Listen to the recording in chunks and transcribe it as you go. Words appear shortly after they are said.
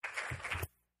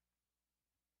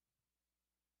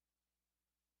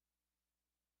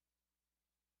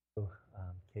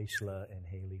Keishla and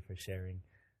Haley for sharing.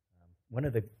 One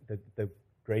of the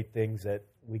great things that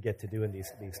we get to do in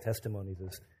these testimonies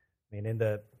is, I mean,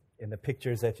 in the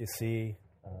pictures that you see,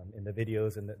 in the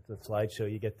videos and the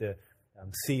slideshow, you get to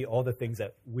see all the things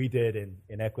that we did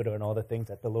in Ecuador and all the things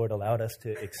that the Lord allowed us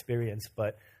to experience.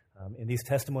 But in these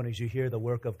testimonies, you hear the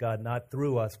work of God not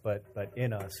through us, but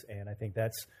in us. And I think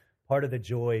that's part of the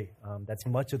joy. That's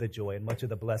much of the joy and much of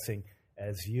the blessing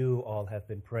as you all have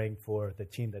been praying for the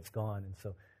team that's gone. And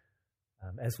so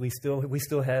as we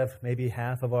still have maybe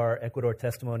half of our Ecuador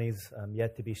testimonies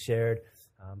yet to be shared,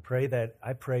 I pray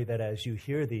that as you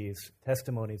hear these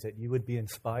testimonies, that you would be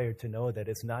inspired to know that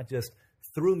it's not just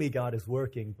through me God is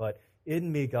working, but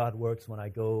in me God works when I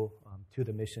go to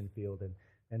the mission field,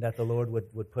 and that the Lord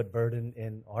would put burden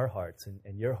in our hearts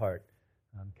and your heart,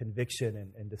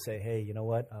 conviction, and to say, hey, you know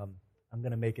what, I'm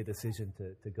going to make a decision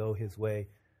to go His way,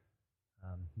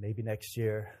 maybe next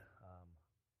year,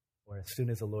 or as soon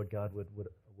as the Lord God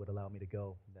would allow me to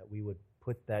go, that we would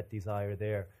put that desire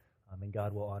there, and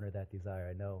God will honor that desire,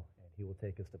 I know, and He will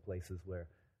take us to places where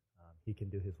He can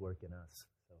do His work in us.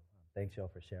 So thanks, y'all,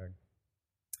 for sharing.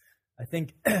 I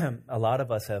think a lot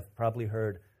of us have probably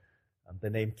heard the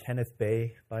name Kenneth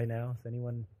Bae by now. Does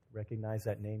anyone recognize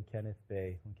that name, Kenneth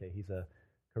Bae? Okay, he's a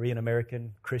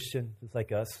Korean-American Christian, just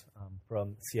like us,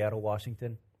 from Seattle,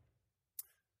 Washington.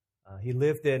 He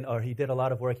did a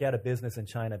lot of work. He had a business in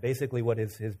China. Basically, what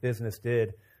his business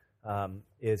did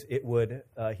is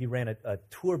he ran a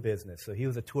tour business. So he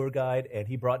was a tour guide, and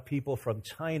he brought people from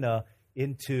China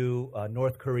into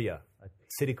North Korea, a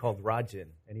city called Rajin,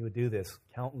 and he would do this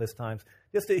countless times.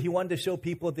 He wanted to show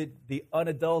people the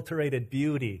unadulterated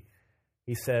beauty,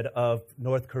 he said, of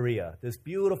North Korea, this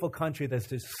beautiful country that's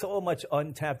just so much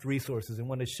untapped resources, and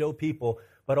wanted to show people,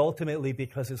 but ultimately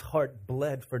because his heart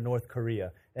bled for North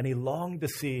Korea, and he longed to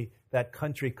see that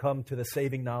country come to the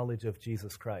saving knowledge of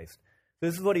Jesus Christ.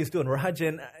 This is what he's doing.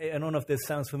 Rajin, I don't know if this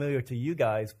sounds familiar to you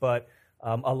guys, but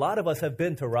a lot of us have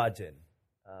been to Rajin.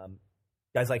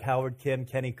 Guys like Howard Kim,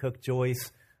 Kenny Cook,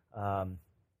 Joyce,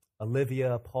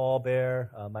 Olivia, Paul Bear,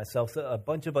 myself, a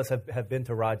bunch of us have been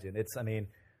to Rajin.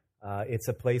 It's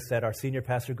a place that our senior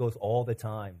pastor goes all the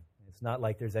time. It's not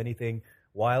like there's anything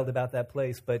wild about that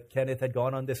place, but Kenneth had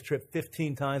gone on this trip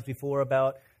 15 times before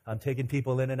about taking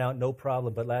people in and out, no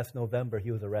problem. But last November,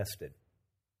 he was arrested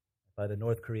by the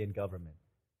North Korean government.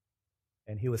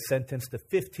 And he was sentenced to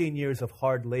 15 years of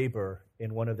hard labor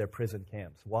in one of their prison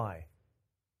camps. Why?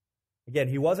 Again,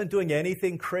 he wasn't doing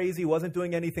anything crazy, wasn't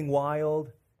doing anything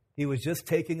wild. He was just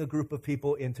taking a group of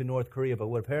people into North Korea. But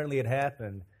what apparently had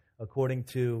happened, according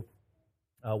to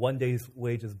One Day's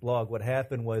Wages blog, what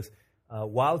happened was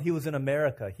while he was in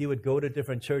America, he would go to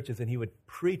different churches and he would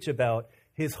preach about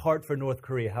his heart for North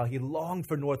Korea, how he longed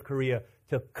for North Korea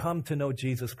to come to know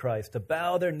Jesus Christ, to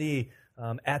bow their knee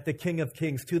at the King of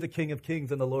Kings, to the King of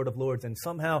Kings and the Lord of Lords. And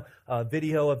somehow a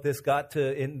video of this got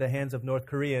in the hands of North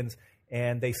Koreans,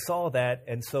 and they saw that.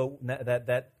 And so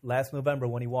that last November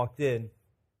when he walked in,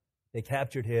 they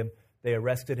captured him, they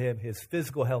arrested him. His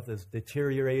physical health is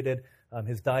deteriorated.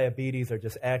 His diabetes are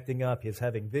just acting up. He's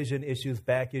having vision issues,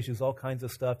 back issues, all kinds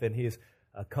of stuff. And he's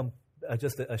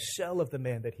just a shell of the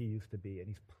man that he used to be. And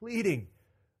he's pleading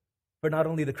for not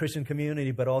only the Christian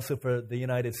community, but also for the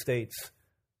United States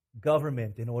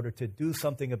government in order to do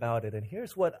something about it. And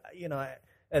here's what,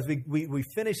 as we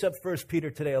finish up 1 Peter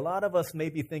today, a lot of us may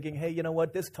be thinking, hey, you know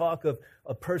what, this talk of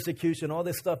persecution, all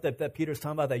this stuff that Peter's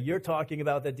talking about, that you're talking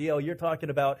about, that DL you're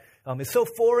talking about, is so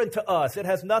foreign to us. It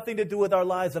has nothing to do with our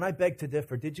lives, and I beg to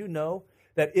differ. Did you know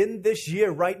that in this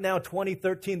year, right now,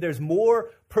 2013, there's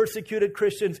more persecuted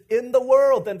Christians in the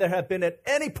world than there have been at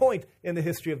any point in the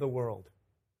history of the world?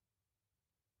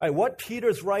 All right, what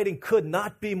Peter's writing could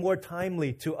not be more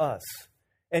timely to us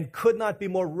and could not be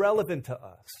more relevant to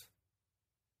us.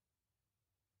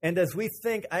 And as we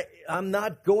think, I'm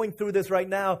not going through this right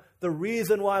now, the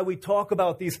reason why we talk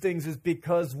about these things is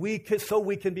because we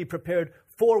can be prepared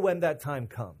for when that time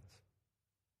comes.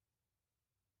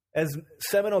 As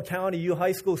Seminole County, you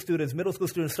high school students, middle school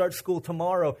students start school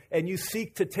tomorrow, and you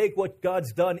seek to take what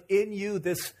God's done in you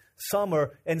this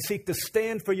summer and seek to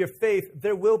stand for your faith,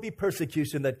 there will be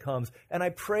persecution that comes. And I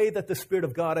pray that the Spirit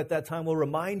of God at that time will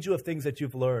remind you of things that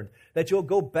you've learned, that you'll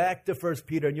go back to 1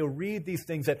 Peter and you'll read these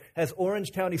things, that as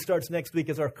Orange County starts next week,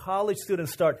 as our college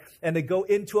students start, and they go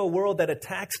into a world that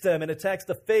attacks them and attacks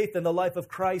the faith and the life of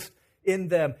Christ in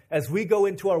them, as we go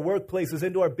into our workplaces,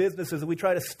 into our businesses, and we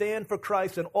try to stand for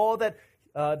Christ and all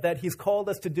that He's called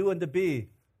us to do and to be.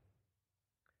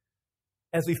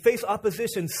 As we face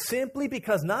opposition simply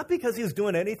because, not because He's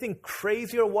doing anything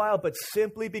crazy or wild, but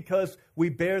simply because we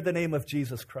bear the name of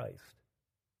Jesus Christ.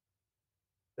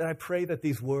 that I pray that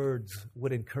these words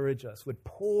would encourage us, would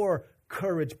pour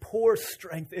courage, pour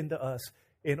strength into us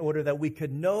in order that we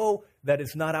could know that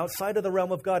it's not outside of the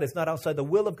realm of God, it's not outside the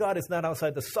will of God, it's not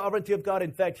outside the sovereignty of God.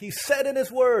 In fact, He said in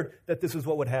His Word that this is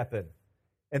what would happen,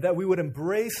 and that we would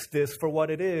embrace this for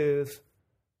what it is,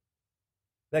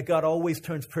 that God always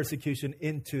turns persecution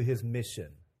into His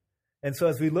mission. And so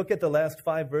as we look at the last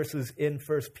 5 verses in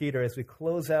 1 Peter, as we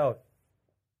close out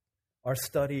our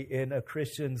study in A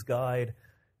Christian's Guide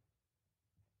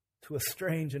to a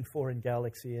Strange and Foreign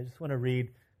Galaxy, I just want to read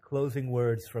closing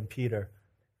words from Peter.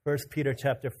 1 Peter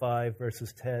chapter 5,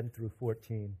 verses 10 through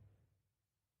 14.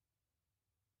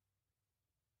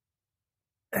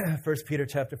 1 Peter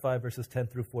chapter 5, verses 10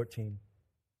 through 14.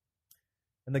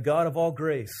 And the God of all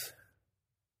grace,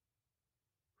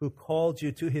 who called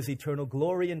you to His eternal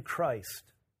glory in Christ,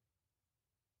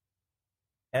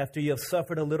 after you have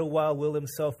suffered a little while, will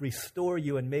Himself restore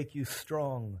you and make you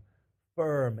strong,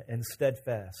 firm, and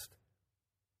steadfast.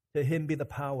 To Him be the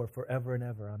power forever and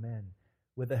ever. Amen.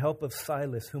 With the help of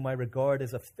Silas, whom I regard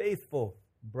as a faithful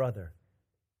brother,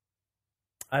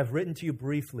 I've written to you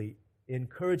briefly,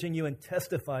 encouraging you and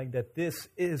testifying that this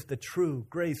is the true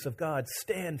grace of God.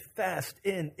 Stand fast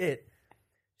in it.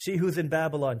 She who's in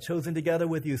Babylon, chosen together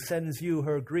with you, sends you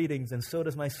her greetings, and so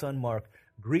does my son Mark.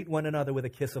 Greet one another with a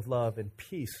kiss of love, and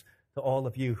peace to all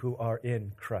of you who are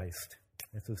in Christ.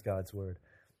 This is God's word.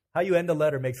 How you end a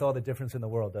letter makes all the difference in the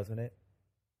world, doesn't it?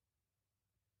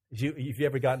 If you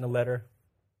ever gotten a letter,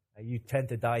 you tend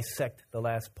to dissect the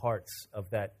last parts of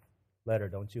that letter,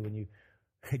 don't you? When you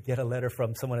get a letter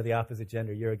from someone of the opposite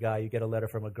gender, you're a guy, you get a letter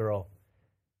from a girl.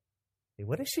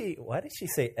 Why did she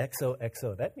say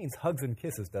XOXO? That means hugs and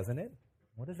kisses, doesn't it?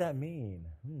 What does that mean?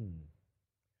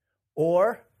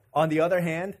 Or, on the other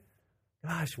hand,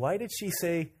 gosh, why did she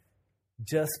say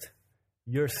just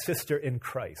your sister in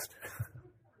Christ?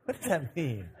 What does that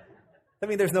mean? I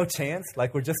mean, there's no chance?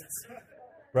 Like we're just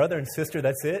brother and sister,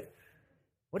 that's it?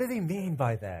 What does he mean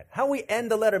by that? How we end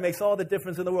the letter makes all the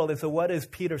difference in the world. And so what is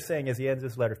Peter saying as he ends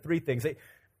this letter? 3 things.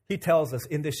 He tells us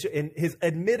in his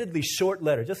admittedly short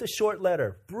letter, just a short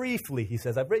letter, briefly, he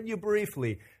says, I've written you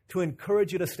briefly to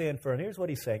encourage you to stand firm. Here's what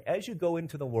he's saying. As you go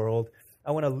into the world,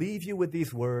 I want to leave you with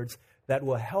these words that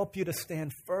will help you to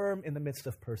stand firm in the midst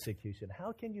of persecution.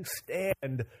 How can you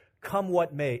stand, come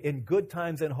what may, in good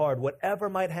times and hard, whatever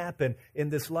might happen in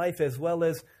this life as well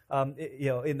as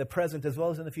in the present as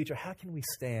well as in the future? How can we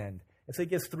stand? And so he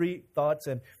gives 3 thoughts,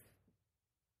 and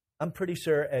I'm pretty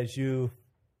sure as you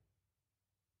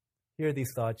hear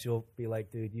these thoughts, you'll be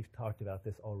like, dude, you've talked about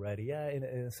this already. Yeah, in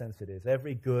a sense it is.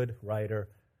 Every good writer,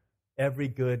 every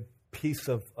good piece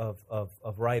of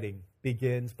writing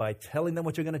begins by telling them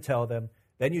what you're going to tell them,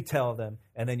 then you tell them,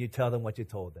 and then you tell them what you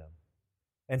told them.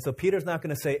 And so Peter's not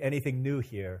going to say anything new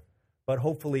here, but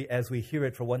hopefully as we hear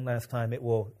it for one last time, it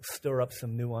will stir up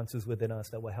some nuances within us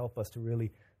that will help us to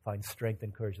really find strength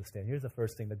and courage to stand. Here's the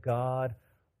first thing. The God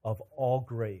of all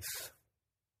grace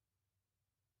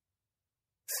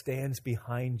stands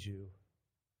behind you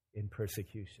in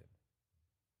persecution.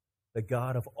 The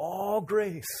God of all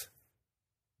grace.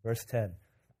 Verse 10.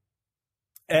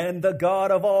 And the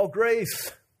God of all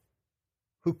grace,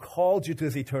 who called you to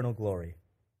His eternal glory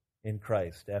in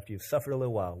Christ, after you've suffered a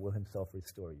little while, will Himself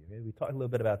restore you. We talked a little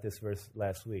bit about this verse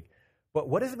last week. But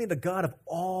what does it mean, the God of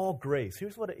all grace?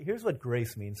 Here's what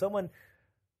grace means.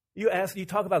 You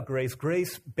talk about grace.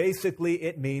 Grace, basically,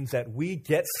 it means that we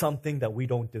get something that we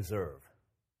don't deserve.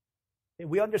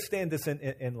 We understand this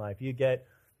in life.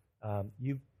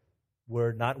 You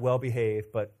were not well behaved,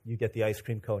 but you get the ice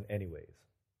cream cone anyways.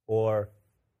 Or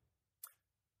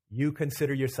you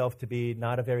consider yourself to be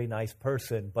not a very nice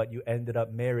person, but you ended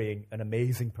up marrying an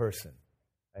amazing person.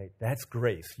 Right? That's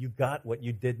grace. You got what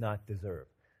you did not deserve.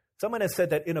 Someone has said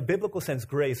that in a biblical sense,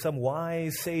 grace, some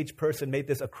wise, sage person made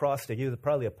this acrostic. He was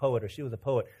probably a poet or she was a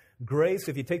poet. Grace,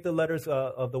 if you take the letters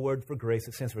of the word for grace,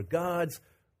 it stands for God's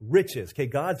riches. Okay,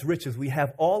 God's riches. We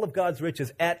have all of God's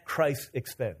riches at Christ's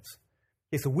expense.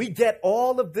 Okay, so we get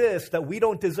all of this that we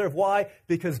don't deserve. Why?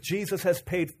 Because Jesus has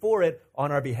paid for it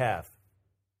on our behalf.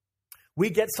 We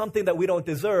get something that we don't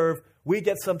deserve. We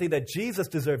get something that Jesus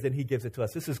deserved, and He gives it to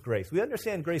us. This is grace. We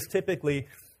understand grace typically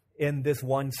in this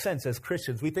one sense as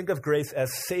Christians. We think of grace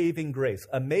as saving grace.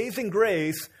 Amazing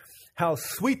grace, how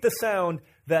sweet the sound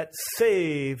that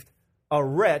saved a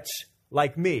wretch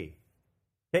like me.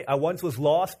 Okay, I once was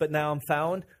lost, but now I'm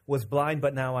found, was blind,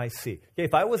 but now I see. Okay,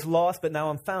 if I was lost, but now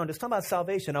I'm found, it's talking about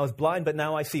salvation. I was blind, but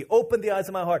now I see. Open the eyes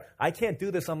of my heart. I can't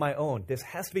do this on my own. This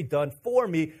has to be done for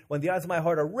me. When the eyes of my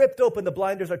heart are ripped open, the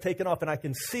blinders are taken off, and I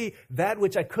can see that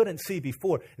which I couldn't see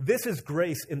before. This is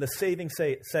grace in the saving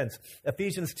sense.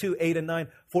 Ephesians 2:8-9,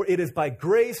 for it is by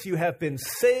grace you have been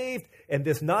saved, and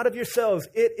this not of yourselves.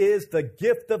 It is the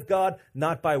gift of God,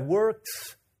 not by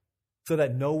works, so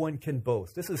that no one can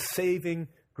boast. This is saving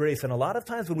grace. And a lot of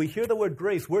times when we hear the word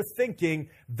grace, we're thinking,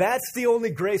 that's the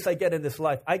only grace I get in this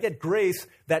life. I get grace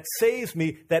that saves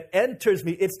me, that enters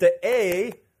me. It's the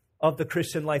A of the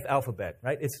Christian life alphabet,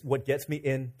 right? It's what gets me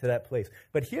into that place.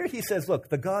 But here he says, look,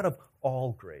 the God of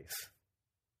all grace.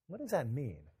 What does that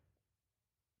mean?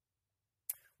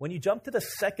 When you jump to the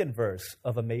second verse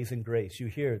of Amazing Grace, you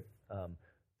hear,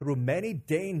 through many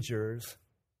dangers,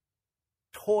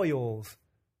 toils,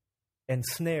 and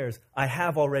snares, I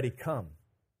have already come.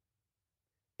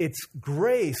 It's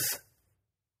grace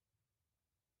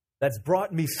that's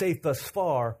brought me safe thus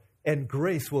far, and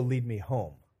grace will lead me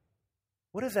home.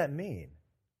 What does that mean?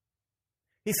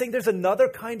 He's saying there's another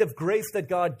kind of grace that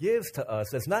God gives to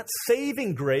us. It's not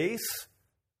saving grace,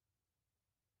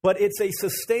 but it's a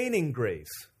sustaining grace.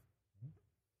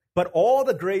 But all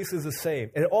the grace is the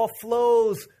same. And it all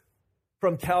flows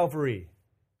from Calvary.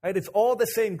 Right? It's all the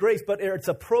same grace, but it's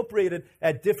appropriated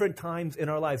at different times in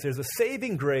our lives. There's a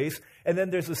saving grace, and then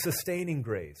there's a sustaining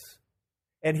grace.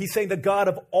 And he's saying the God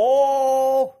of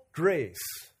all grace,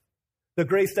 the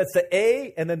grace that's the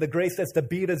A, and then the grace that's the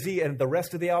B to Z, and the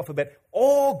rest of the alphabet,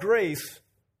 all grace,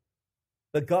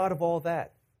 the God of all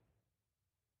that,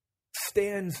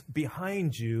 stands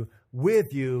behind you,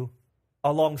 with you,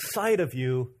 alongside of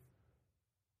you,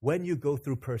 when you go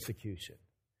through persecution.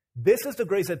 This is the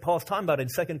grace that Paul's talking about in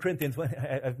 2 Corinthians.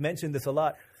 I've mentioned this a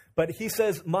lot. But he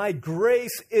says, my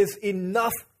grace is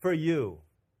enough for you,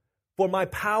 for my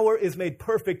power is made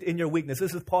perfect in your weakness.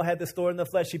 This is Paul had this thorn in the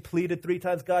flesh. He pleaded 3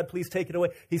 times, God, please take it away.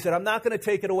 He said, I'm not going to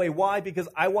take it away. Why? Because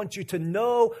I want you to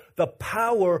know the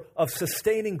power of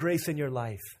sustaining grace in your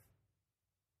life.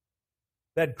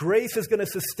 That grace is going to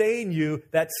sustain you.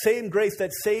 That same grace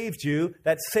that saved you,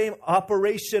 that same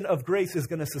operation of grace is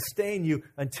going to sustain you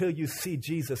until you see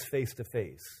Jesus face to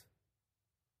face.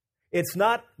 It's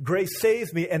not grace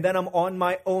saves me and then I'm on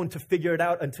my own to figure it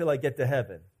out until I get to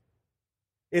heaven.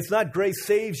 It's not grace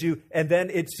saves you and then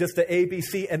it's just the A, B,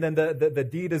 C and then the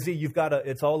D to Z.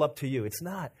 It's all up to you. It's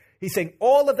not. He's saying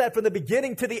all of that from the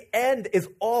beginning to the end is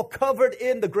all covered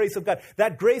in the grace of God.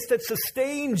 That grace that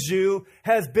sustains you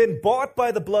has been bought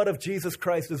by the blood of Jesus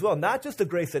Christ as well. Not just the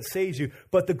grace that saves you,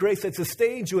 but the grace that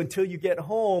sustains you until you get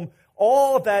home.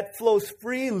 All of that flows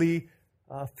freely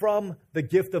from the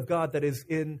gift of God that is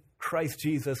in Christ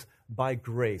Jesus by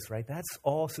grace, right? That's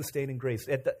all sustaining grace.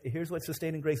 Here's what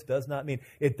sustaining grace does not mean.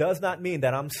 It does not mean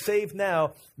that I'm saved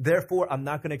now, therefore I'm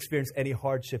not going to experience any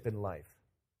hardship in life.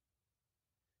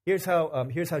 Here's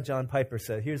how John Piper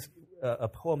said. Here's a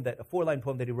 4-line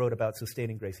poem that he wrote about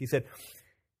sustaining grace. He said,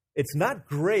 it's not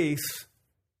grace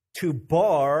to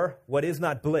bar what is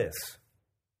not bliss,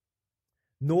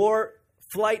 nor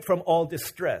flight from all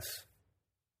distress,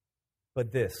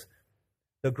 but this,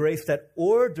 the grace that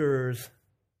orders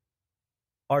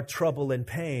our trouble and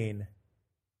pain,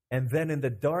 and then in the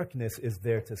darkness is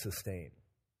there to sustain.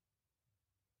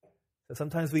 So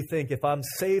sometimes we think if I'm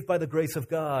saved by the grace of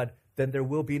God, then there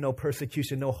will be no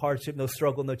persecution, no hardship, no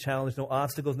struggle, no challenge, no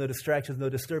obstacles, no distractions, no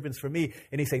disturbance for me.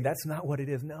 And he's saying, that's not what it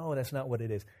is. No, that's not what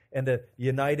it is. And the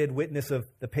united witness of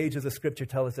the pages of Scripture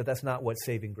tell us that that's not what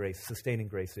saving grace, sustaining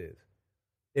grace is.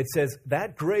 It says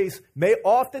that grace may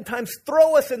oftentimes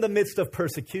throw us in the midst of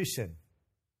persecution.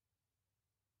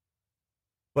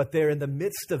 But there in the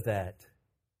midst of that,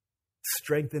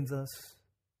 strengthens us,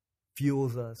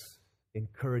 fuels us,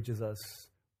 encourages us,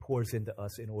 pours into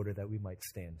us in order that we might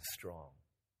stand strong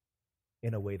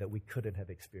in a way that we couldn't have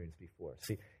experienced before.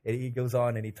 See, he goes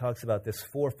on and he talks about this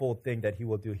 4-fold thing that he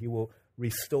will do. He will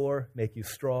restore, make you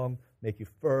strong, make you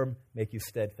firm, make you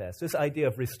steadfast. This idea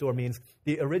of restore means,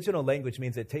 the original language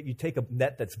means that you take a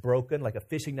net that's broken, like a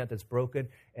fishing net that's broken,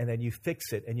 and then you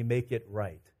fix it and you make it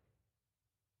right.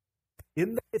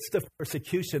 In the midst of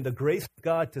persecution, the grace of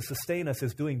God to sustain us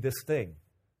is doing this thing.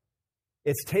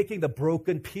 It's taking the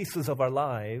broken pieces of our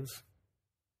lives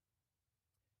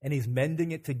and he's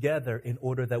mending it together in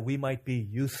order that we might be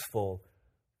useful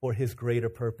for his greater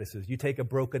purposes. You take a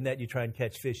broken net, you try and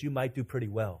catch fish, you might do pretty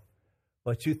well.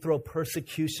 But you throw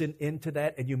persecution into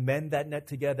that and you mend that net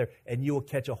together and you will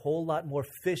catch a whole lot more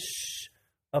fish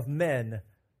of men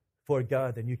for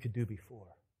God than you could do before.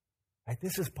 Right?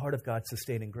 This is part of God's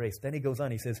sustaining grace. Then he goes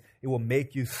on, he says, it will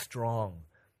make you strong.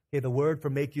 Okay, the word for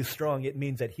make you strong, it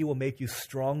means that he will make you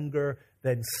stronger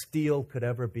than steel could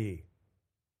ever be.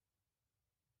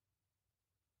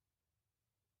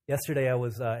 Yesterday I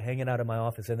was hanging out in my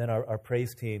office, and then our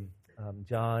praise team,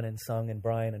 John and Sung and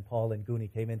Brian and Paul and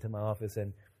Goonie, came into my office,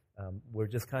 and we're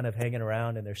just kind of hanging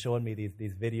around, and they're showing me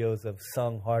these videos of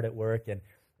Sung hard at work, and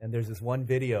there's this one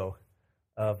video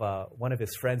of one of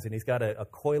his friends, and he's got a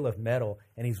coil of metal,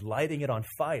 and he's lighting it on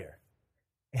fire.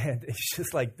 And it's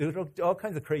just like, there's all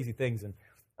kinds of crazy things, and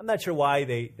I'm not sure why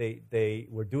they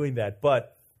were doing that,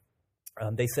 but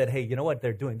they said, hey, you know what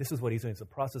they're doing? This is what he's doing. It's a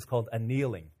process called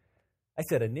annealing. I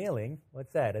said, annealing?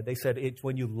 What's that? And they said, it's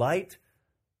when you light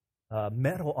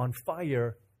metal on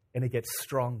fire and it gets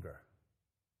stronger.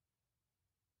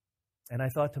 And I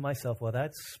thought to myself, well,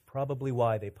 that's probably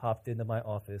why they popped into my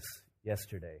office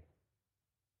yesterday,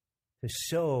 to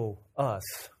show us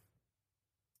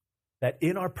that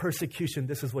in our persecution,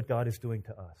 this is what God is doing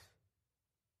to us.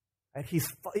 And he's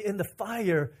in the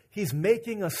fire, he's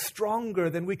making us stronger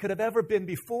than we could have ever been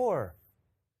before.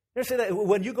 You say that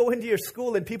when you go into your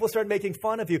school and people start making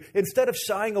fun of you, instead of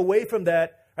shying away from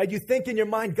that, right, you think in your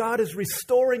mind, God is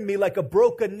restoring me like a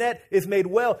broken net is made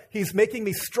well. He's making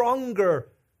me stronger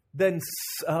than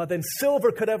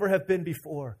silver could ever have been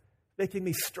before. Making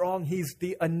me strong. He's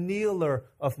the annealer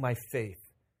of my faith.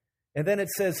 And then it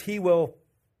says he will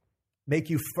make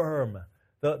you firm.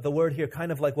 The word here,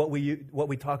 kind of like what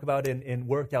we talk about in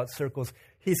workout circles.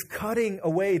 He's cutting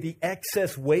away the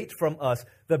excess weight from us,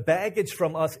 the baggage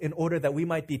from us, in order that we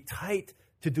might be tight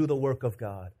to do the work of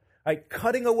God. Right?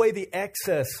 Cutting away the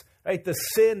excess, right? The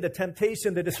sin, the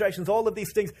temptation, the distractions, all of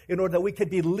these things, in order that we could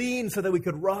be lean so that we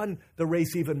could run the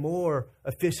race even more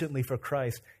efficiently for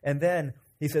Christ. And then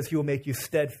he says he will make you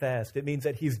steadfast. It means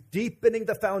that he's deepening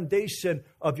the foundation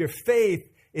of your faith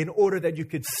in order that you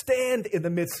could stand in the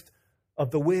midst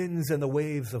of the winds and the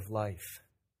waves of life.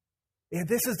 And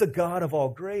this is the God of all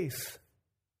grace.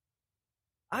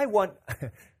 I want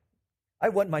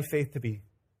my faith to be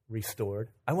restored.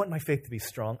 I want my faith to be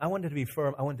strong. I want it to be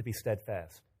firm. I want it to be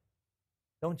steadfast.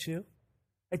 Don't you?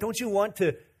 Don't you want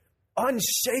to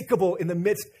unshakable in the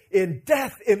midst, in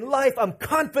death, in life? I'm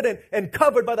confident and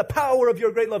covered by the power of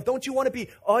your great love. Don't you want to be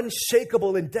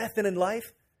unshakable in death and in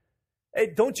life?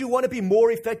 Hey, don't you want to be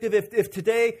more effective if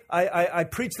today I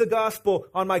preach the gospel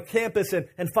on my campus and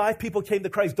 5 people came to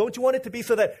Christ? Don't you want it to be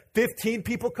so that 15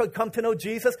 people could come to know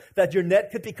Jesus, that your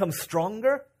net could become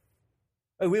stronger?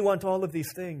 We want all of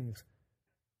these things.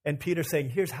 And Peter's saying,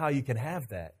 here's how you can have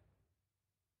that.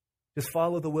 Just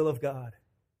follow the will of God.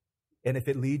 And if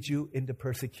it leads you into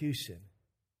persecution,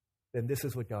 then this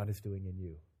is what God is doing in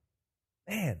you.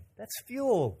 Man, that's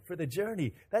fuel for the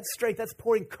journey. That's strength. That's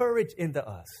pouring courage into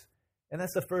us. And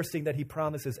that's the first thing that he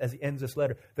promises as he ends this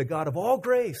letter. The God of all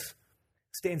grace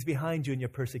stands behind you in your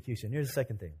persecution. Here's the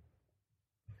second thing.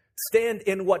 Stand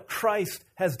in what Christ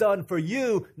has done for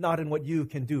you, not in what you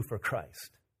can do for Christ.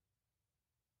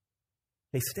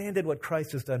 Okay, stand in what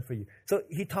Christ has done for you. So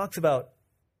he talks about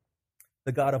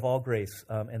the God of all grace.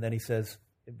 And then he says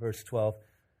in verse 12,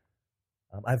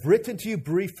 I've written to you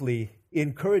briefly,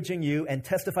 encouraging you and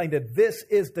testifying that this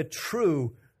is the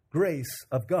true grace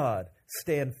of God.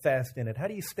 Stand fast in it. How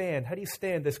do you stand? How do you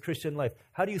stand this Christian life?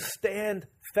 How do you stand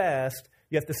fast?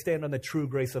 You have to stand on the true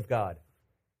grace of God.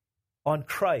 On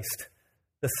Christ,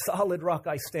 the solid rock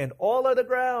I stand. All of the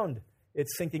ground,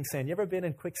 it's sinking sand. You ever been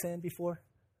in quicksand before?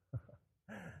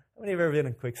 How many of you have ever been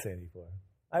in quicksand before?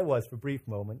 I was for a brief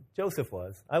moment. Joseph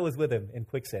was. I was with him in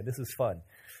quicksand. This is fun.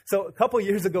 So a couple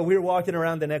years ago, we were walking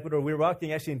around in Ecuador. We were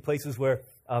walking actually in places where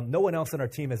no one else on our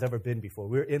team has ever been before.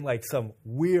 We were in like some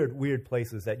weird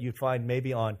places that you'd find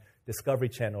maybe on Discovery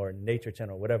Channel or Nature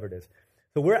Channel or whatever it is.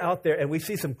 So we're out there and we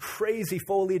see some crazy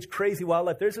foliage, crazy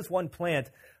wildlife. There's this one plant.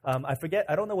 I forget.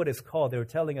 I don't know what it's called. They were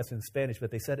telling us in Spanish,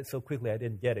 but they said it so quickly I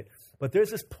didn't get it. But there's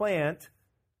this plant,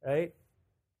 right?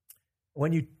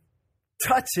 When you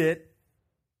touch it,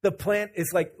 the plant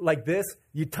is like this.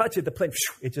 You touch it, the plant,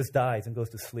 it just dies and goes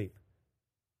to sleep.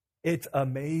 It's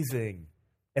amazing.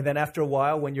 And then after a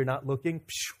while, when you're not looking,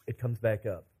 it comes back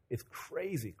up. It's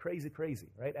crazy,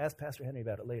 right? Ask Pastor Henry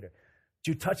about it later.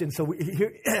 You touch it. And so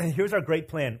here's our great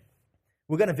plan.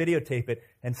 We're going to videotape it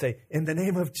and say, in the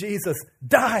name of Jesus,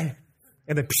 die.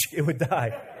 And then it would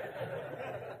die.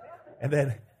 And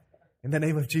then, in the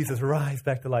name of Jesus, rise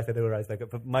back to life. And they would rise back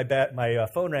up. But my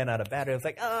phone ran out of battery. I was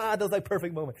like, that was like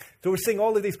perfect moment. So we're seeing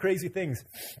all of these crazy things.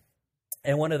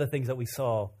 And one of the things that we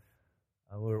saw,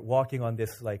 we were walking on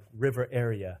this like river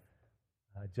area.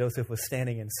 Joseph was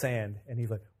standing in sand. And he's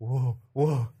like, whoa,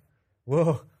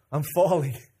 I'm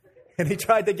falling. And he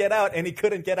tried to get out, and he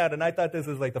couldn't get out. And I thought this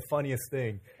was like the funniest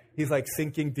thing. He's like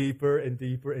sinking deeper and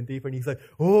deeper and deeper. And he's like,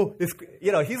 oh,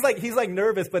 he's like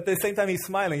nervous, but at the same time he's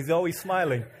smiling. He's always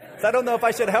smiling. So I don't know if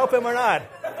I should help him or not.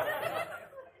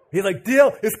 He's like,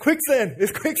 Dale, it's quicksand,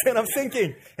 I'm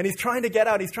sinking. And he's trying to get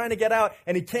out,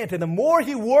 and he can't. And the more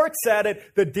he works at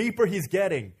it, the deeper he's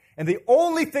getting. And the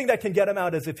only thing that can get him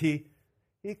out is if he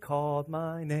called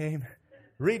my name,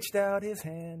 reached out his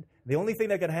hand. The only thing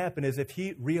that can happen is if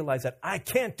he realized that I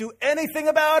can't do anything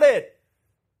about it.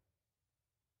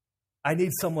 I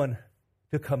need someone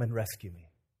to come and rescue me.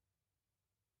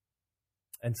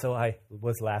 And so I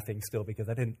was laughing still because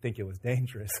I didn't think it was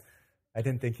dangerous. I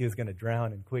didn't think he was going to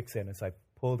drown in quicksand. And so I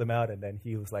pulled him out, and then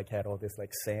he was like, had all this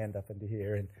like sand up into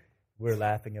here, and we're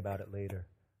laughing about it later.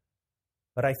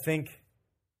 But I think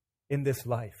in this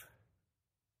life,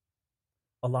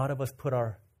 a lot of us put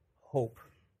our hope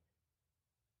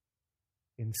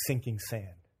in sinking sand.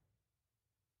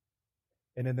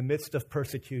 And in the midst of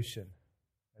persecution,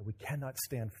 we cannot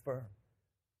stand firm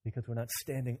because we're not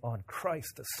standing on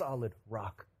Christ, the solid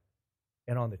rock,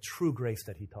 and on the true grace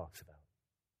that he talks about.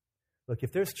 Look,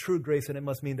 if there's true grace, then it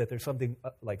must mean that there's something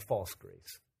like false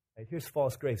grace. Right? Here's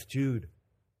false grace. Jude,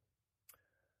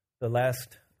 the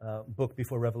last book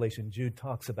before Revelation, Jude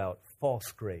talks about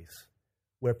false grace,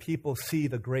 where people see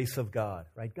the grace of God,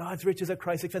 right? God's riches at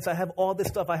Christ's expense. I have all this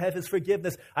stuff. I have his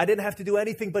forgiveness. I didn't have to do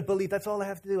anything but believe. That's all I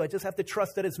have to do. I just have to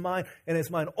trust that it's mine, and it's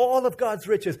mine. All of God's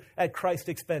riches at Christ's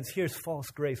expense. Here's false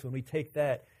grace. When we take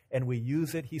that and we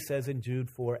use it, he says in Jude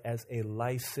 4, as a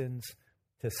license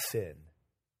to sin.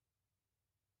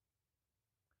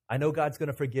 I know God's going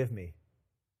to forgive me.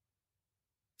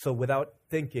 So without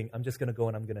thinking, I'm just going to go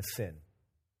and I'm going to sin.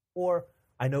 Or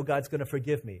I know God's going to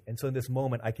forgive me. And so in this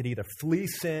moment, I could either flee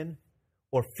sin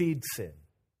or feed sin.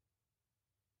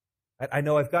 I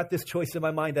know I've got this choice in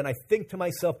my mind, and I think to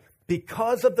myself,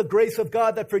 because of the grace of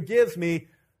God that forgives me,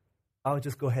 I'll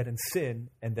just go ahead and sin,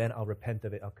 and then I'll repent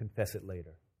of it. I'll confess it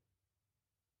later.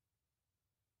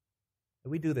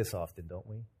 We do this often, don't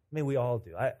we? I mean, we all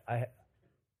do. I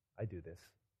do this.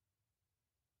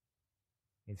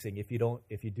 And saying, if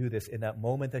you do this, in that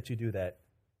moment that you do that,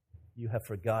 you have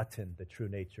forgotten the true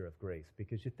nature of grace.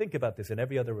 Because you think about this in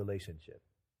every other relationship.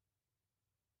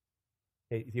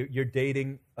 Okay, you're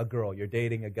dating a girl, you're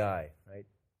dating a guy, right?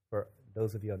 For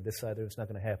those of you on this side, it's not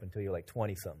going to happen until you're like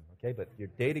 20-something, okay? But you're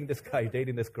dating this guy, you're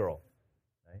dating this girl,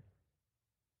 right?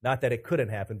 Not that it couldn't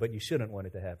happen, but you shouldn't want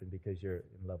it to happen because you're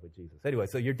in love with Jesus. Anyway,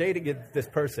 so you're dating this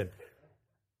person.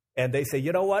 And they say,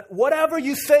 you know what? Whatever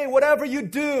you say, whatever you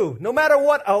do, no matter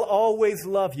what, I'll always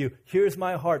love you. Here's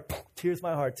my heart. Here's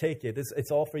my heart. Take it.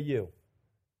 It's all for you.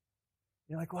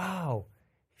 You're like, wow,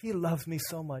 he loves me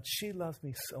so much. She loves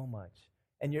me so much.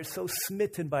 And you're so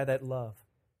smitten by that love.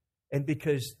 And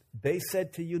because they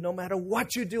said to you, no matter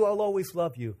what you do, I'll always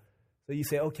love you. So you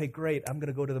say, okay, great. I'm going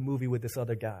to go to the movie with this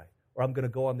other guy. Or I'm going to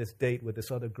go on this date with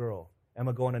this other girl. I'm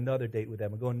going to go on another date with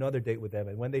them. I'm going to go on another date with them.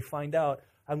 And when they find out,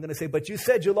 I'm going to say, but you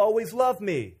said you'll always love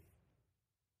me.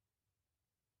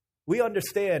 We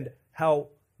understand how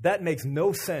that makes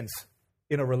no sense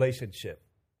in a relationship.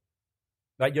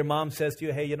 Right? Your mom says to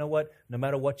you, hey, you know what? No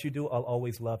matter what you do, I'll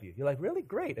always love you. You're like, really?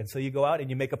 Great. And so you go out and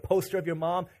you make a poster of your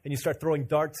mom and you start throwing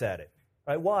darts at it.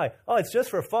 Right? Why? Oh, it's just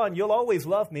for fun. You'll always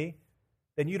love me.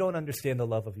 Then you don't understand the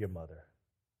love of your mother.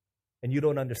 And you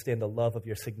don't understand the love of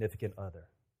your significant other.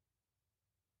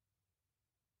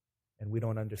 And we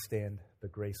don't understand the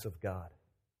grace of God.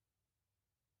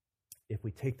 If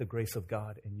we take the grace of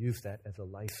God and use that as a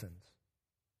license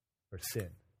for sin.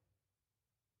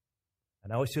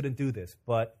 And I shouldn't do this,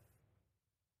 but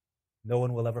no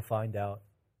one will ever find out,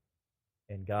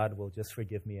 and God will just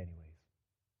forgive me anyways.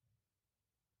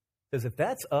 Because if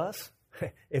that's us,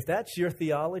 if that's your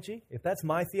theology, if that's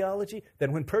my theology,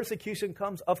 then when persecution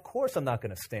comes, of course I'm not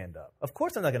going to stand up. Of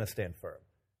course I'm not going to stand firm.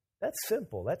 That's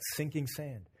simple. That's sinking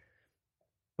sand.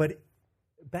 But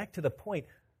back to the point,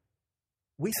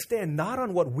 we stand not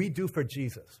on what we do for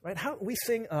Jesus, right? How we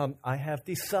sing, I have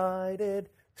decided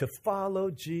to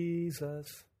follow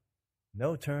Jesus.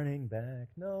 No turning back,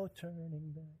 no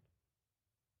turning back.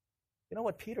 You know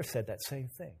what? Peter said that same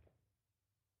thing.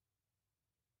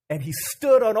 And he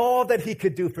stood on all that he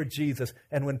could do for Jesus.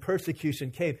 And when persecution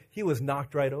came, he was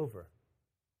knocked right over.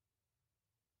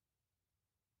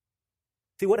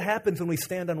 See, what happens when we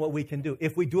stand on what we can do?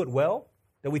 If we do it well,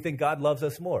 then we think God loves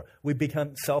us more. We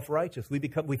become self-righteous. We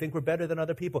think we're better than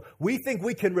other people. We think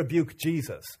we can rebuke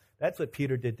Jesus. That's what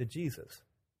Peter did to Jesus.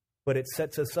 But it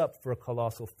sets us up for a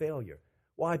colossal failure.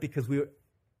 Why? Because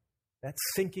that's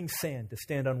sinking sand to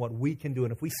stand on what we can do.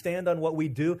 And if we stand on what we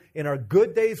do, in our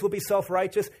good days we'll be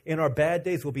self-righteous. In our bad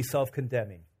days we'll be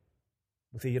self-condemning.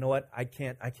 We'll say, you know what, I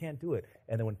can't do it.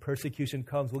 And then when persecution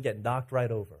comes, we'll get knocked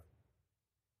right over.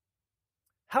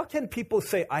 How can people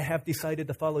say, I have decided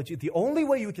to follow Jesus? The only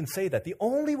way we can say that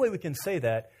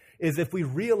is if we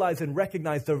realize and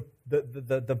recognize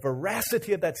the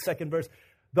veracity of that second verse.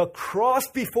 The cross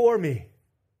before me.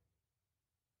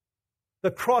 The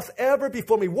cross ever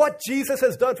before me. What Jesus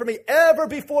has done for me ever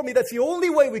before me. That's the only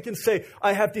way we can say,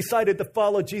 I have decided to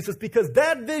follow Jesus, because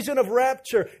that vision of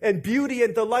rapture and beauty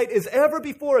and delight is ever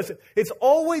before us. It's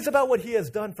always about what he has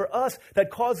done for us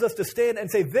that causes us to stand and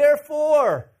say,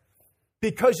 therefore,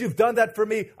 because you've done that for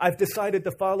me, I've decided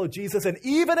to follow Jesus. And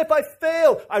even if I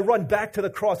fail, I run back to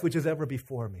the cross, which is ever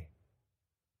before me.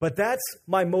 But that's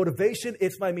my motivation.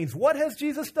 It's my means. What has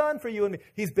Jesus done for you and me?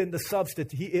 He's been the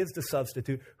substitute. He is the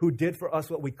substitute who did for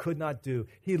us what we could not do.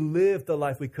 He lived the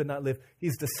life we could not live.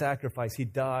 He's the sacrifice. He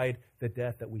died the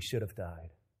death that we should have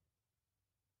died.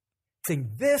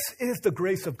 Saying, this is the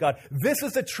grace of God. This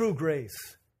is the true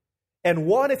grace. And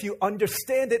one, if you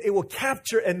understand it, it will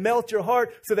capture and melt your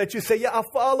heart so that you say, yeah, I'll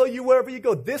follow you wherever you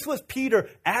go. This was Peter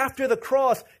after the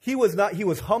cross. He was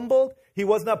humbled. He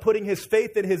was not putting his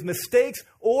faith in his mistakes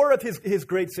or of his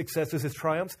great successes, his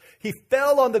triumphs. He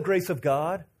fell on the grace of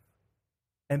God.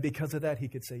 And because of that, he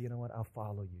could say, you know what, I'll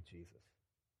follow you, Jesus.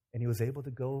 And he was able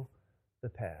to go the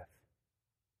path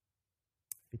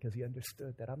because he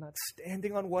understood that I'm not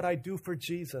standing on what I do for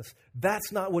Jesus.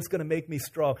 That's not what's going to make me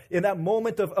strong. In that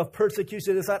moment of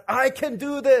persecution, it's not, I can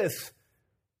do this.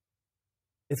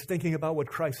 It's thinking about what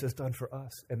Christ has done for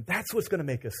us. And that's what's going to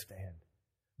make us stand.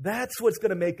 That's what's going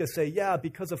to make us say, yeah,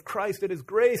 because of Christ, it is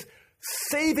grace,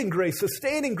 saving grace,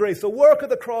 sustaining grace, the work of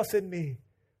the cross in me.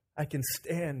 I can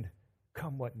stand,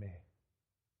 come what may.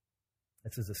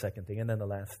 This is the second thing. And then the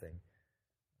last thing.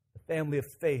 The family of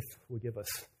faith will give us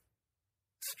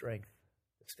strength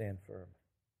to stand firm.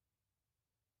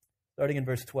 Starting in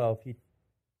verse 12, he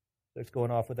starts going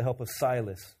off with the help of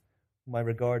Silas, whom I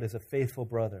regard as a faithful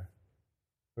brother.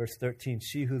 Verse 13,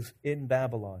 she who's in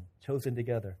Babylon, chosen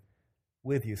together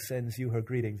with you, sends you her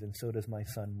greetings, and so does my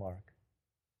son Mark.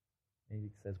 And he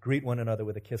says, greet one another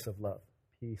with a kiss of love.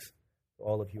 Peace to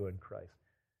all of you in Christ.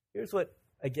 Here's what,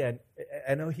 again,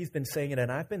 I know he's been saying it,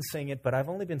 and I've been saying it, but I've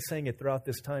only been saying it throughout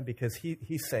this time because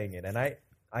he's saying it. And I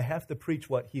have to preach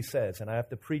what he says, and I have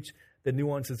to preach the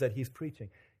nuances that he's preaching.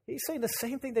 He's saying the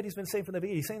same thing that he's been saying from the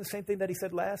beginning. He's saying the same thing that he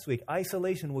said last week.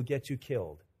 Isolation will get you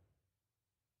killed.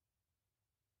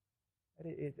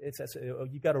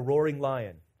 You got a roaring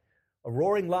lion. A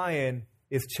roaring lion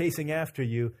is chasing after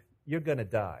you. You're going to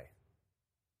die.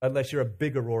 Unless you're a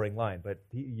bigger roaring lion, but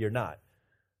you're not.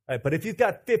 Right, but if you've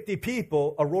got 50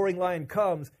 people, a roaring lion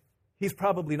comes, he's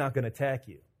probably not going to attack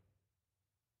you.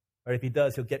 Or if he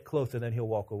does, he'll get close and then he'll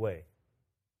walk away.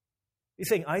 He's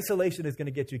saying isolation is going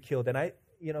to get you killed. And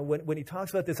when he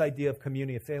talks about this idea of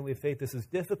community, of family of faith, this is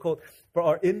difficult for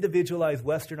our individualized,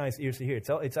 westernized ears to hear.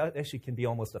 It actually can be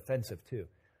almost offensive too.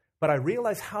 But I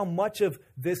realize how much of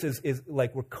this is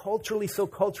like we're so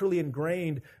culturally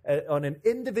ingrained on an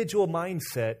individual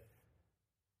mindset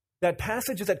that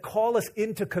passages that call us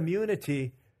into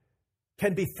community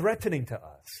can be threatening to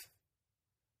us.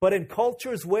 But in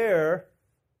cultures where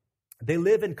they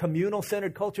live in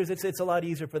communal-centered cultures, it's a lot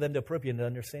easier for them to appropriate and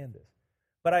understand this.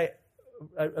 But I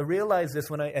realize this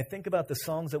when I think about the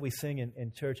songs that we sing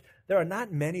in church. There are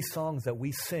not many songs that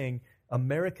we sing,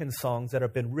 American songs, that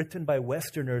have been written by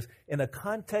Westerners in a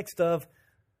context of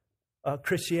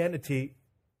Christianity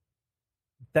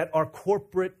that are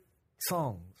corporate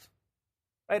songs.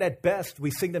 Right? At best,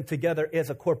 we sing them together as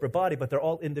a corporate body, but they're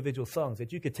all individual songs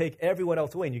that you could take everyone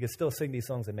else away and you could still sing these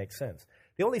songs that make sense.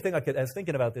 The only thing I was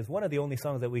thinking about this, one of the only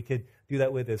songs that we could do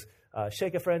that with is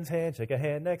shake a friend's hand, shake a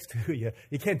hand next to you.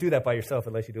 You can't do that by yourself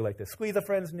unless you do like this. Squeeze a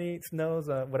friend's nose,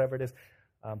 whatever it is.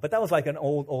 But that was like an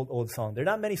old song. There are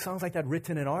not many songs like that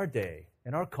written in our day,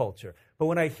 in our culture. But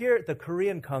when I hear the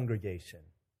Korean congregation,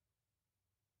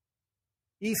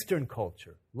 Eastern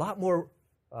culture, a lot more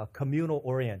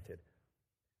communal-oriented,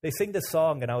 they sing this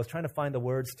song, and I was trying to find the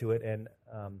words to it, and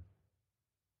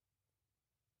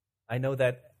I know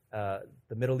that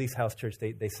the Middle East House Church,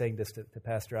 they sang this to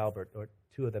Pastor Albert, or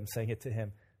two of them sang it to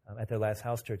him at their last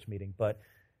house church meeting. But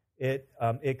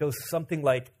it goes something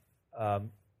like,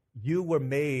 you were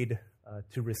made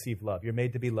to receive love. You're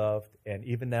made to be loved, and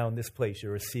even now in this place,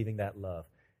 you're receiving that love.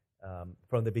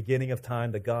 From the beginning of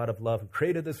time, the God of love who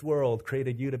created this world,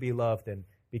 created you to be loved, and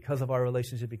because of our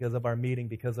relationship, because of our meeting,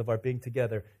 because of our being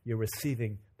together, you're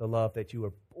receiving the love that you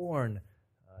were born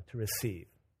to receive.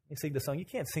 You sing the song. You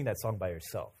can't sing that song by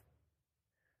yourself.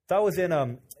 So I was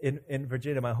in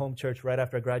Virginia, my home church, right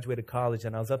after I graduated college,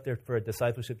 and I was up there for a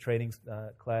discipleship training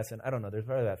class, and I don't know, there's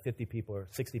probably about 50 people or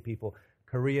 60 people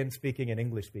Korean-speaking and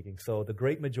English-speaking. So the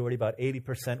great majority, about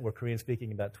 80%, were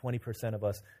Korean-speaking, about 20% of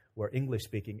us were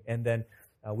English-speaking. And then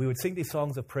we would sing these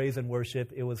songs of praise and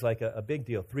worship. It was like a big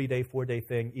deal, 3-day, 4-day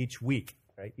thing each week,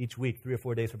 right? Each week, 3 or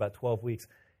 4 days for about 12 weeks.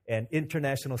 And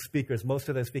international speakers, most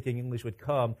of them speaking English, would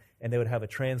come, and they would have a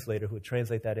translator who would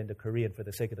translate that into Korean for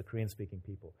the sake of the Korean-speaking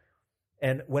people.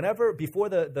 And whenever, before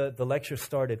the lecture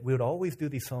started, we would always do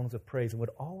these songs of praise and would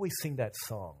always sing that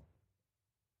song.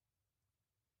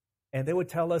 And they would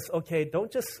tell us, okay,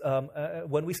 don't just,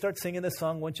 when we start singing this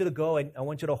song, I want you to go and I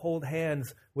want you to hold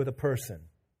hands with a person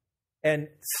and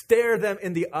stare them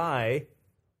in the eye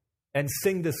and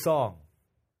sing this song.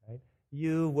 Right?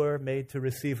 You were made to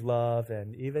receive love,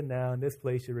 and even now in this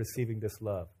place you're receiving this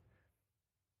love.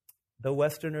 The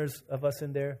Westerners of us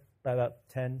in there, about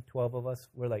 10, 12 of us,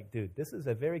 we're like, dude, this is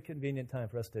a very convenient time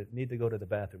for us to need to go to the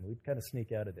bathroom. We'd kind of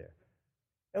sneak out of there.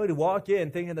 And we'd walk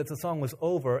in thinking that the song was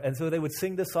over, and so they would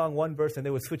sing the song one verse, and they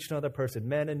would switch to another person,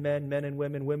 men and men, men and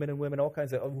women, women and women, all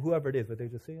kinds of, whoever it is, but they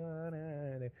just sing.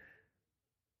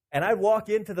 And I'd walk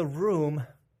into the room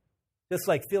just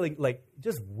like feeling like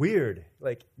just weird.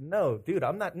 Like, no, dude,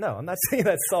 I'm not singing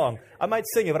that song. I might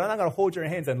sing it, but I'm not going to hold your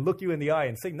hands and look you in the eye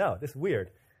and sing. No, this is weird.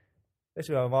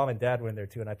 Especially my mom and dad were in there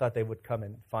too, and I thought they would come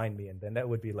and find me, and then that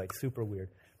would be like super weird.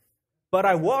 But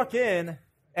I walk in,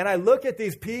 and I look at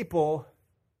these people,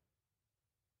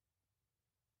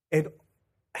 and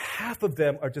half of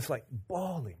them are just like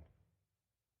bawling.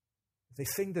 They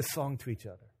sing this song to each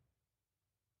other.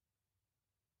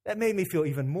 That made me feel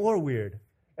even more weird.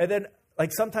 And then,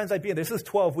 like, sometimes I'd be in, this is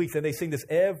 12 weeks, and they sing this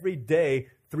every day,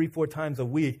 3-4 times a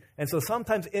week. And so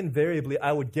sometimes, invariably,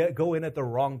 I would go in at the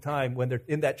wrong time when they're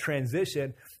in that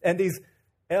transition. And these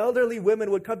elderly women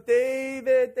would come,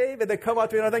 David, David. They come out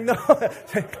to me, and I'm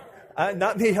like, no,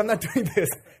 not me. I'm not doing this.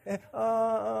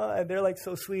 And they're, like,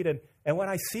 so sweet. And when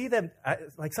I see them,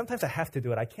 sometimes I have to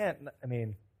do it. I can't,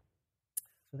 so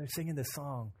they're singing this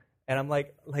song. And I'm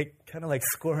kind of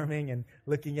squirming and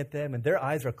looking at them, and their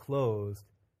eyes are closed.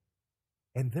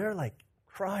 And they're like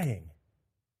crying.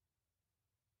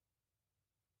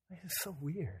 It's so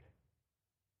weird.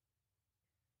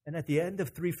 And at the end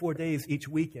of 3-4 days each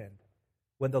weekend,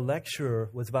 when the lecturer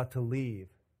was about to leave,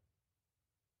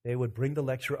 they would bring the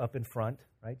lecturer up in front,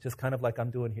 right? Just kind of like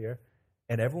I'm doing here.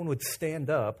 And everyone would stand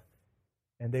up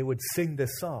and they would sing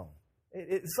this song.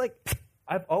 It's like,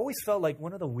 I've always felt like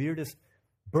one of the weirdest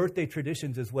birthday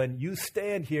traditions is when you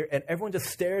stand here and everyone just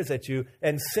stares at you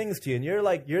and sings to you. And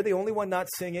you're the only one not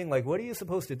singing. Like, what are you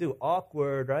supposed to do?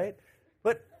 Awkward, right?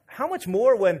 But how much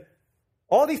more when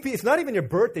all these people, it's not even your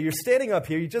birthday. You're standing up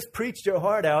here. You just preached your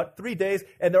heart out 3 days,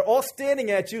 and they're all standing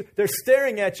at you. They're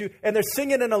staring at you, and they're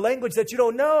singing in a language that you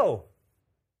don't know.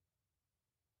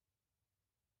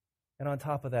 And on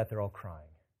top of that, they're all crying.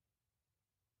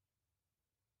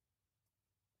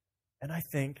 And I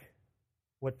think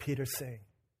what Peter's saying,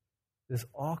 as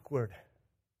awkward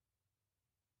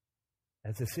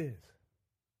as this is,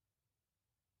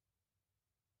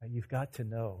 you've got to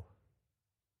know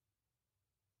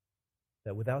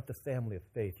that without the family of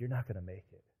faith, you're not going to make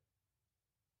it.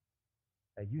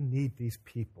 You need these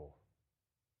people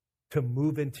to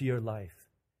move into your life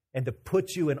and to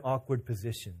put you in awkward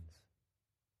positions,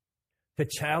 to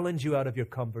challenge you out of your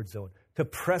comfort zone, to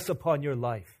press upon your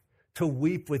life, to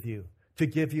weep with you, to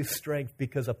give you strength,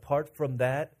 because apart from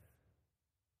that,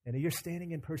 and you're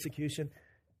standing in persecution.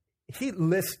 He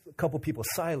lists a couple people.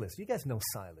 Silas. You guys know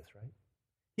Silas, right?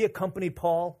 He accompanied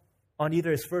Paul on either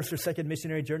his first or second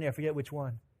missionary journey. I forget which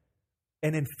one.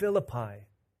 And in Philippi,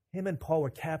 him and Paul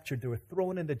were captured. They were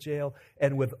thrown into jail,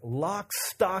 and with lock,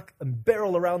 stock, and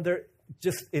barrel around there,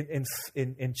 just in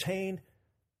chained,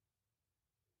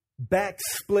 back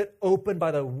split open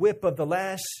by the whip of the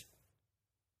lash,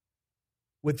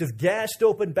 with just gashed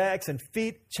open backs and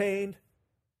feet chained.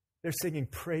 They're singing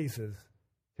praises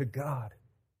to God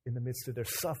in the midst of their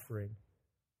suffering.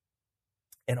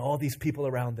 And all these people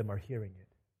around them are hearing it.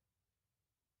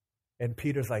 And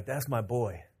Peter's like, that's my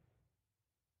boy.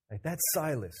 Like, that's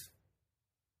Silas,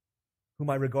 whom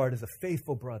I regard as a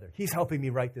faithful brother. He's helping me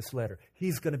write this letter.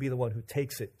 He's going to be the one who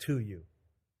takes it to you.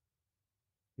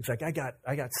 He's like, I got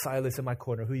Silas in my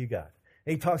corner. Who you got?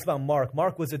 And he talks about Mark.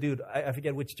 Mark was a dude, I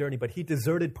forget which journey, but he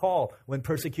deserted Paul when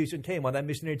persecution came on that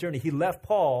missionary journey. He left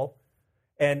Paul,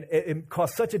 and it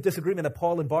caused such a disagreement that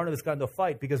Paul and Barnabas got into a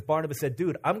fight because Barnabas said,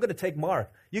 dude, I'm going to take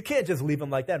Mark. You can't just leave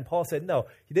him like that. And Paul said, no,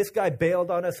 this guy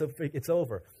bailed on us, so it's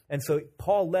over. And so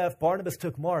Paul left. Barnabas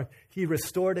took Mark. He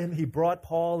restored him. He brought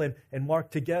Paul and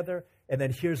Mark together. And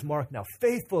then here's Mark now,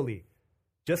 faithfully.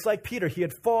 Just like Peter, he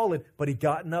had fallen, but he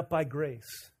gotten up by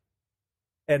grace.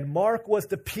 And Mark was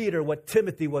to Peter what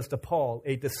Timothy was to Paul,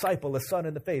 a disciple, a son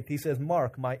in the faith. He says,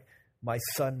 Mark, my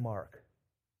son Mark.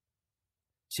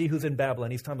 She who's in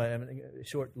Babylon, he's talking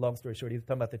about, long story short, he's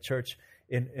talking about the church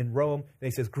in Rome. And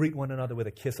he says, greet one another with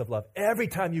a kiss of love. Every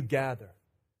time you gather,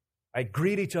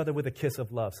 greet each other with a kiss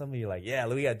of love. Some of you are like, yeah,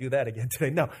 we got to do that again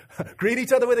today. No, greet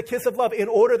each other with a kiss of love in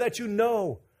order that you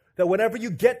know that whenever you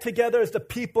get together as the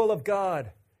people of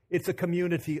God, it's a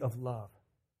community of love.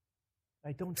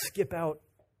 Don't skip out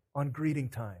on greeting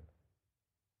time.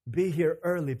 Be here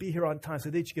early, be here on time so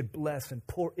that you can bless and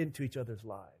pour into each other's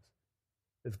lives.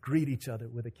 Let's greet each other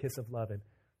with a kiss of love. And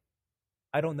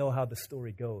I don't know how the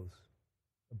story goes,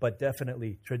 but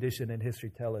definitely tradition and history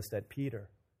tell us that Peter,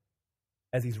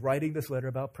 as he's writing this letter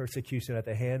about persecution at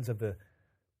the hands of the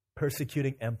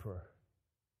persecuting emperor,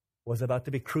 was about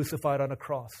to be crucified on a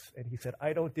cross. And he said,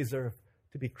 I don't deserve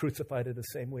to be crucified in the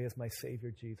same way as my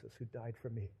Savior Jesus, who died for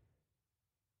me.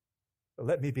 But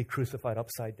let me be crucified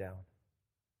upside down.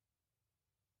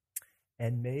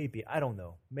 And maybe, I don't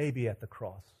know, maybe at the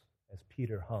cross, as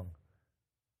Peter hung,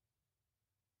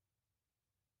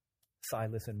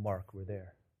 Silas and Mark were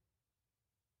there.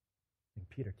 And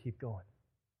Peter, keep going.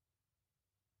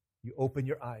 You open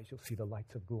your eyes, you'll see the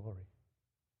lights of glory.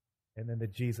 And then the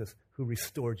Jesus who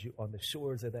restored you on the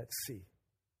shores of that sea.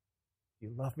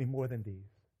 You love me more than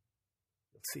these.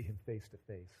 You'll see him face to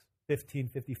face.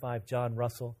 1555, John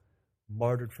Russell,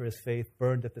 martyred for his faith,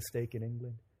 burned at the stake in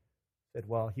England, said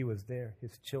while he was there,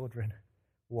 his children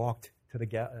walked to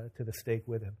the stake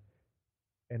with him.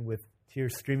 And with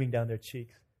tears streaming down their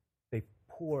cheeks, they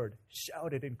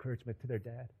shouted encouragement to their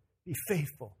dad. Be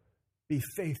faithful, be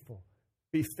faithful,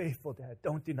 be faithful, Dad.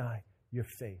 Don't deny your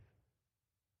faith.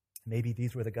 Maybe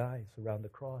these were the guys around the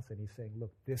cross, and he's saying,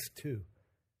 look, this too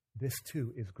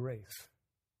is grace.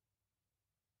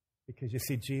 Because you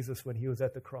see, Jesus, when he was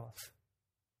at the cross,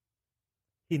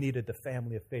 he needed the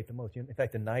family of faith the most. In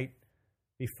fact, the night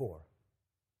before,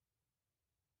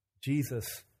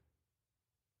 Jesus'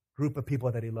 group of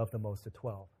people that he loved the most, the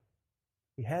 12,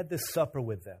 he had this supper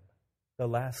with them, the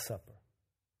Last Supper.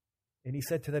 And he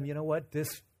said to them, you know what?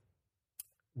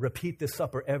 Repeat this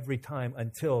supper every time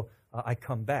until I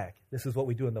come back. This is what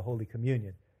we do in the Holy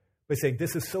Communion. We're saying,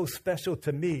 this is so special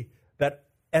to me that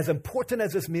as important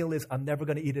as this meal is, I'm never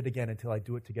going to eat it again until I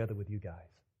do it together with you guys.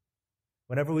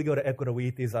 Whenever we go to Ecuador, we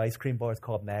eat these ice cream bars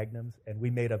called Magnums, and we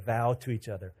made a vow to each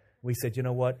other. We said, you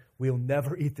know what? We'll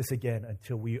never eat this again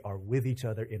until we are with each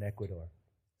other in Ecuador.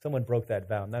 Someone broke that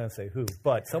vow. I'm not going to say who,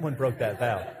 but someone broke that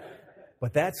vow.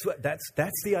 But that's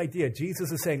the idea.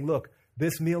 Jesus is saying, look,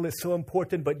 this meal is so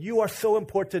important, but you are so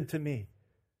important to me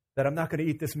that I'm not going to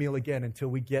eat this meal again until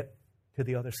we get to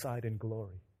the other side in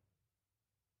glory.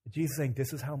 Jesus is saying,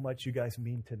 this is how much you guys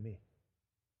mean to me.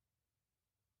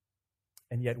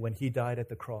 And yet when he died at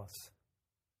the cross,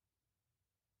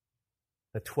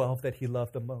 the 12 that he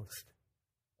loved the most,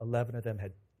 11 of them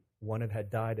one had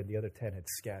died and the other 10 had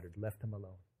scattered, left him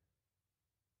alone.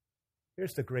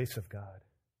 Here's the grace of God.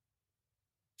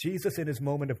 Jesus, in his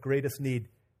moment of greatest need,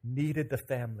 needed the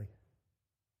family.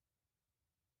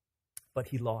 But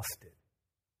he lost it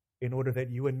in order that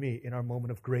you and me, in our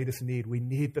moment of greatest need, we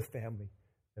need the family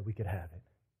that we could have it.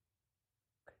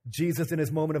 Jesus, in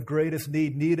his moment of greatest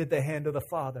need, needed the hand of the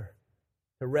Father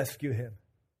to rescue him.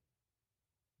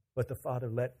 But the Father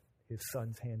let his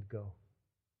Son's hand go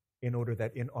in order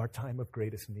that in our time of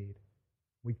greatest need,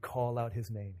 we call out his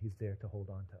name. He's there to hold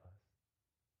on to us.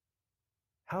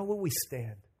 How will we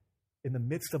stand in the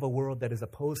midst of a world that is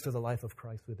opposed to the life of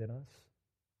Christ within us?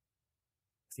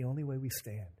 It's the only way we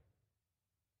stand.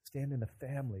 Stand in the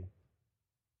family.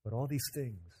 But all these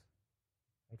things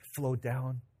flow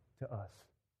down to us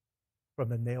from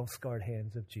the nail-scarred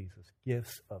hands of Jesus.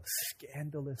 Gifts of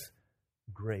scandalous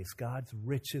grace. God's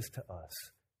riches to us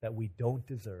that we don't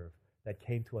deserve, that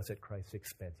came to us at Christ's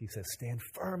expense. He says, stand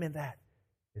firm in that.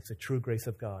 It's the true grace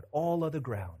of God. All other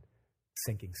ground,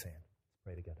 sinking sand. Let's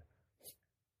pray together.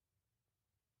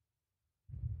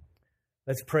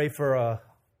 Let's pray for a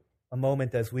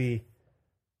moment as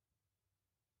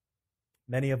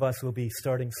many of us will be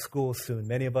starting school soon.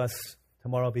 Many of us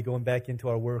tomorrow will be going back into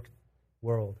our work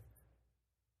world.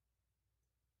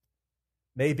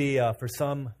 Maybe for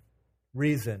some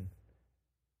reason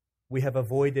we have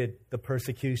avoided the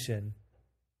persecution.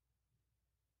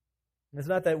 And it's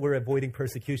not that we're avoiding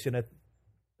persecution. At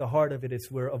the heart of it is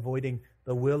we're avoiding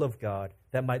the will of God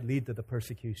that might lead to the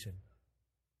persecution.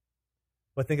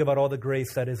 But think about all the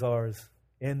grace that is ours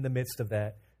in the midst of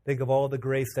that. Think of all the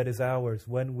grace that is ours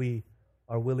when we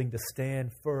are willing to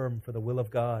stand firm for the will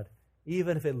of God,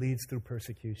 even if it leads through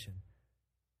persecution.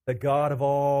 The God of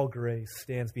all grace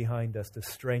stands behind us to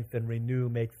strengthen, renew,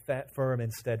 make firm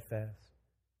and steadfast.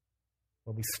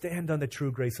 When we stand on the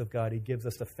true grace of God, He gives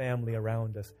us a family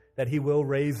around us, that He will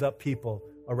raise up people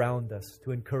around us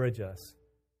to encourage us,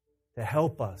 to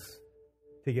help us,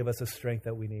 to give us the strength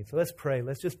that we need. So let's pray.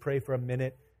 Let's just pray for a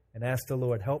minute and ask the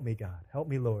Lord, help me, God. Help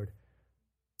me, Lord,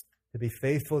 to be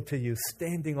faithful to You,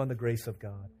 standing on the grace of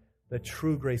God, the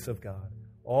true grace of God.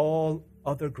 All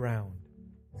other ground,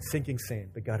 sinking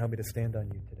sand. But God, help me to stand on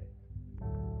You today.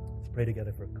 Let's pray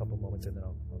together for a couple moments and then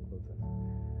I'll close up.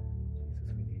 Jesus,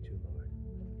 we need You, Lord.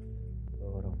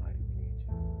 Lord Almighty, we need You.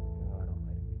 God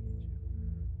Almighty, we need You.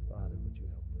 Father, would You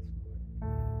help us, Lord?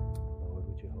 Lord,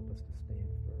 would You help us to stand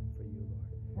firm for You, Lord?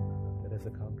 That as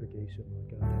a congregation, Lord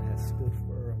God, that has stood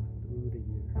firm through the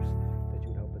years, that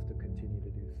You'd help us to continue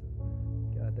to do so.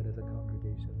 God, that as a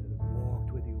congregation that has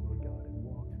walked with You, Lord God, and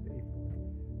walked faithfully,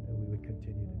 that we would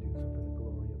continue to do so for the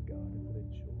glory of God and for the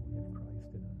joy of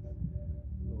Christ in us.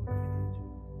 Lord, we need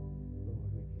You. Lord,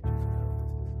 we need You. So help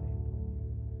us to stand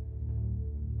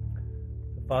on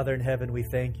You. So Father in heaven, we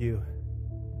thank You.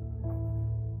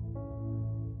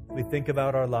 We think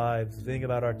about our lives, think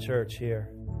about our church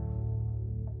here.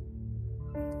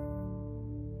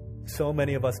 So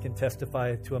many of us can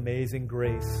testify to amazing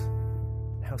grace.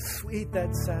 How sweet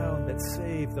that sound that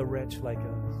saved a wretch like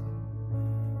us.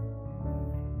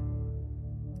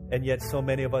 And yet so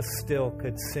many of us still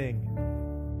could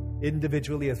sing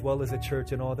individually as well as a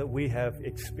church in all that we have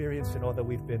experienced and all that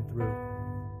we've been through.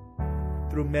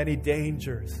 Through many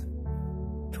dangers,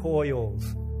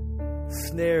 toils,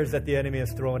 snares that the enemy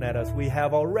has thrown at us. We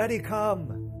have already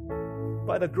come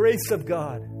by the grace of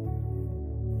God.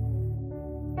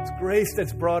 It's grace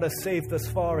that's brought us safe thus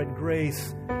far, and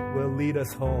grace will lead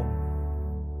us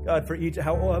home. God, for each,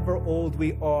 however old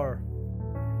we are,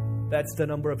 that's the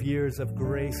number of years of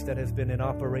grace that has been in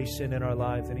operation in our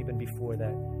lives, and even before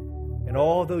that. And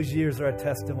all those years are a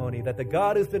testimony that the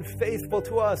God who's been faithful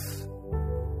to us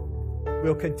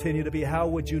will continue to be. How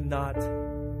would you not?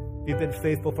 You've been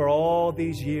faithful for all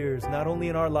these years, not only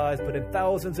in our lives, but in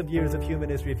thousands of years of human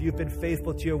history. If you've been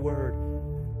faithful to Your word,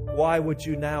 why would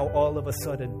you now all of a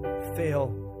sudden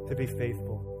fail to be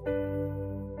faithful?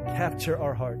 Capture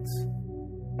our hearts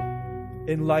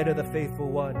in light of the faithful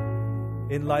one,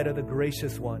 in light of the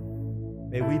gracious one.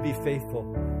 May we be faithful.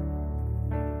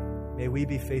 May we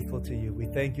be faithful to You. We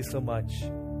thank You so much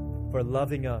for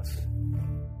loving us.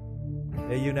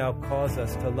 May You now cause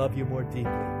us to love You more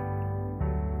deeply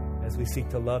as we seek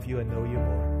to love You and know You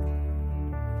more.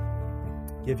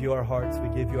 Give You our hearts. We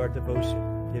give You our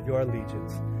devotion. Give You our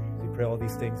allegiance. We pray all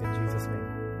these things in Jesus' name.